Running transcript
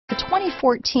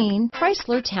2014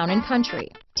 Chrysler Town & Country.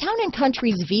 Town &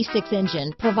 Country's V6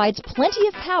 engine provides plenty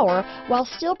of power while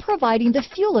still providing the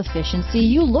fuel efficiency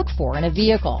you look for in a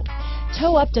vehicle.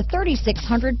 Tow up to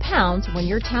 3,600 pounds when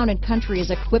your Town & Country is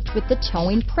equipped with the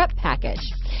towing prep package.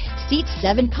 Seat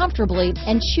 7 comfortably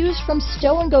and choose from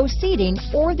stow and go seating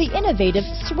or the innovative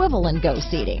swivel and go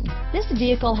seating. This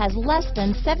vehicle has less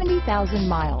than 70,000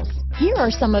 miles. Here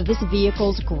are some of this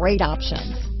vehicle's great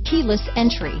options: keyless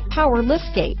entry, power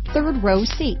liftgate, third row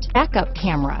seat, backup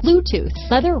camera, Bluetooth,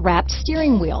 leather wrapped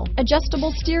steering wheel,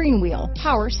 adjustable steering wheel,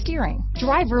 power steering,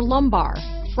 driver lumbar,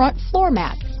 front floor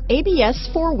mats, ABS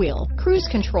 4-wheel, cruise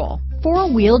control,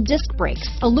 4-wheel disc brakes,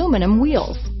 aluminum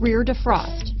wheels, rear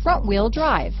defrost, front wheel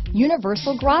drive,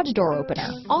 universal garage door opener,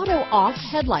 auto off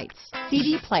headlights,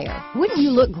 CD player. Wouldn't you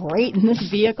look great in this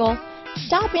vehicle?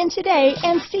 Stop in today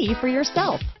and see for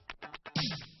yourself.